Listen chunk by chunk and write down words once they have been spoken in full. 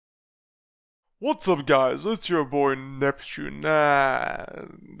What's up guys, it's your boy Neptune. Nah,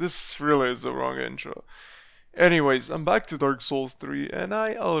 this really is the wrong intro. Anyways, I'm back to Dark Souls 3 and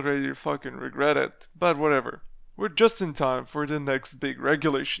I already fucking regret it, but whatever. We're just in time for the next big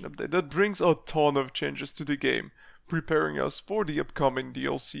regulation update that brings a ton of changes to the game, preparing us for the upcoming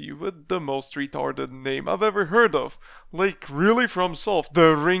DLC with the most retarded name I've ever heard of. Like, really, FROMSOFT?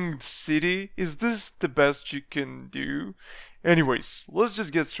 The Ringed City? Is this the best you can do? Anyways, let's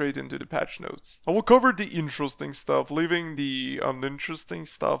just get straight into the patch notes. I will cover the interesting stuff, leaving the uninteresting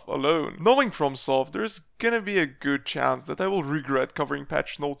stuff alone. Knowing FROMSOFT, there's gonna be a good chance that I will regret covering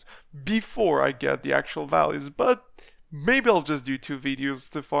patch notes before I get the actual values, but maybe I'll just do 2 videos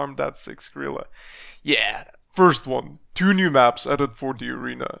to farm that 6 gorilla. Yeah. First one, 2 new maps added for the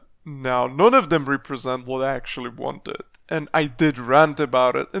arena. Now, none of them represent what I actually wanted, and I did rant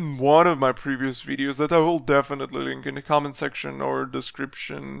about it in one of my previous videos that I will definitely link in the comment section or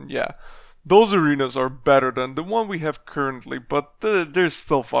description. Yeah, those arenas are better than the one we have currently, but they're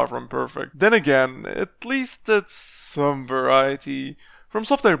still far from perfect. Then again, at least it's some variety.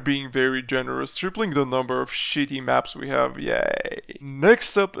 FROMSOFT are being very generous, tripling the number of shitty maps we have, yay.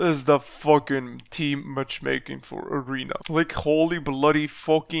 Next up is the fucking team matchmaking for Arena. Like, holy bloody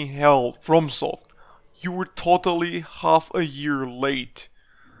fucking hell, FROMSOFT. You were totally half a year late.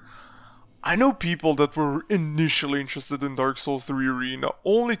 I know people that were initially interested in Dark Souls 3 Arena,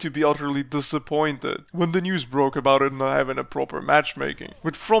 only to be utterly disappointed when the news broke about it not having a proper matchmaking.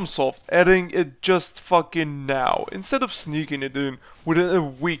 With FROMSOFT adding it just fucking now, instead of sneaking it in within a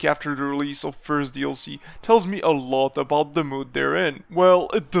week after the release of first DLC, tells me a lot about the mood they're in. Well,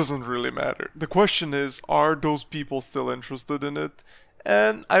 it doesn't really matter. The question is, are those people still interested in it?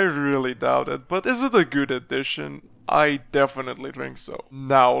 And I really doubt it, but is it a good addition? I definitely think so.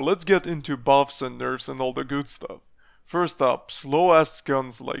 Now, let's get into buffs and nerfs and all the good stuff. First up, slow-ass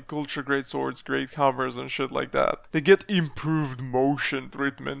guns like ultra great swords, great hammers and shit like that. They get improved motion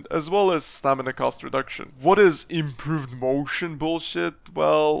treatment as well as stamina cost reduction. What is improved motion bullshit?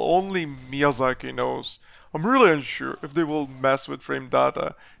 Well, only Miyazaki knows. I'm really unsure if they will mess with frame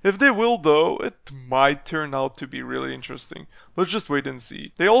data. If they will though, it might turn out to be really interesting. Let's just wait and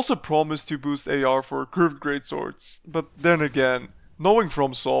see. They also promise to boost AR for curved greatswords. But then again, knowing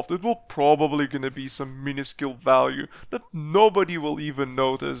FROMSOFT, it will probably gonna be some minuscule value that nobody will even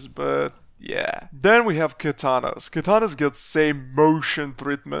notice, but yeah. Then we have katanas. Katanas get same motion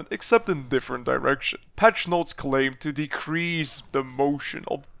treatment, except in different direction. Patch notes claim to decrease the motion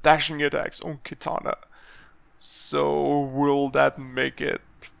of dashing attacks on katana. So, will that make it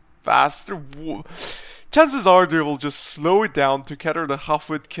faster? Chances are they will just slow it down to cater the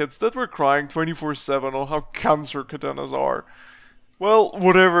half-wit kids that were crying 24/7 on how cancer katanas are. Well,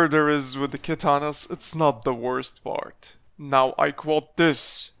 whatever there is with the katanas, it's not the worst part. Now, I quote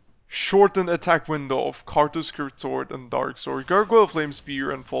this. Shorten attack window of Kartus Curved Sword and Dark Sword, Gargoyle Flame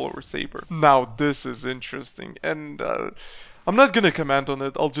Spear and Follower Saber. Now, this is interesting, and I'm not gonna comment on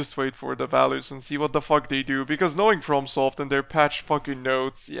it, I'll just wait for the values and see what the fuck they do, because knowing FROMSOFT and their patch fucking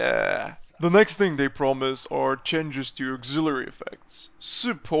notes, yeah. The next thing they promise are changes to auxiliary effects.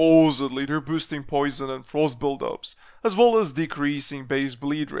 Supposedly they're boosting poison and frost buildups, as well as decreasing base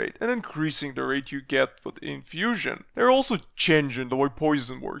bleed rate and increasing the rate you get with infusion. They're also changing the way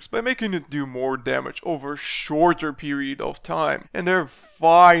poison works by making it do more damage over a shorter period of time, and they're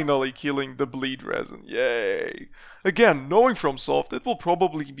finally killing the bleed resin, yay. Again, knowing FROMSOFT, it will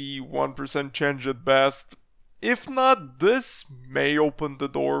probably be 1% change at best. If not, this may open the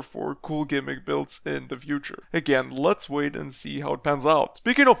door for cool gimmick builds in the future. Again, let's wait and see how it pans out.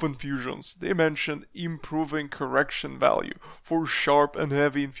 Speaking of infusions, they mentioned improving correction value for sharp and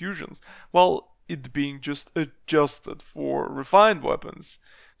heavy infusions, while it being just adjusted for refined weapons.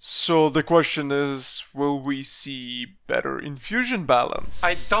 So the question is, will we see better infusion balance?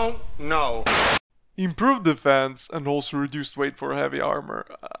 I don't know. Improved defense and also reduced weight for heavy armor.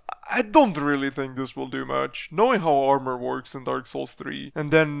 I don't really think this will do much, knowing how armor works in Dark Souls 3,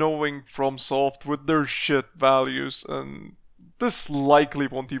 and then knowing FROMSOFT with their shit values, and this likely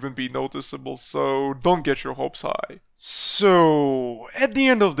won't even be noticeable, so don't get your hopes high. So, at the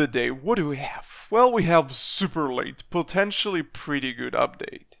end of the day, what do we have? Well, we have super late, potentially pretty good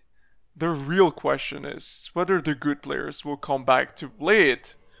update. The real question is whether the good players will come back to play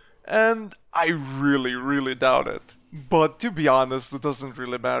it, and I really doubt it. But to be honest, it doesn't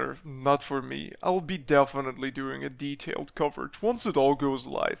really matter, not for me. I'll be definitely doing a detailed coverage once it all goes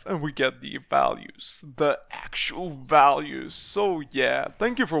live and we get the values, the actual values. So yeah,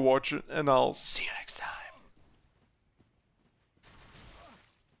 thank you for watching and I'll see you next time.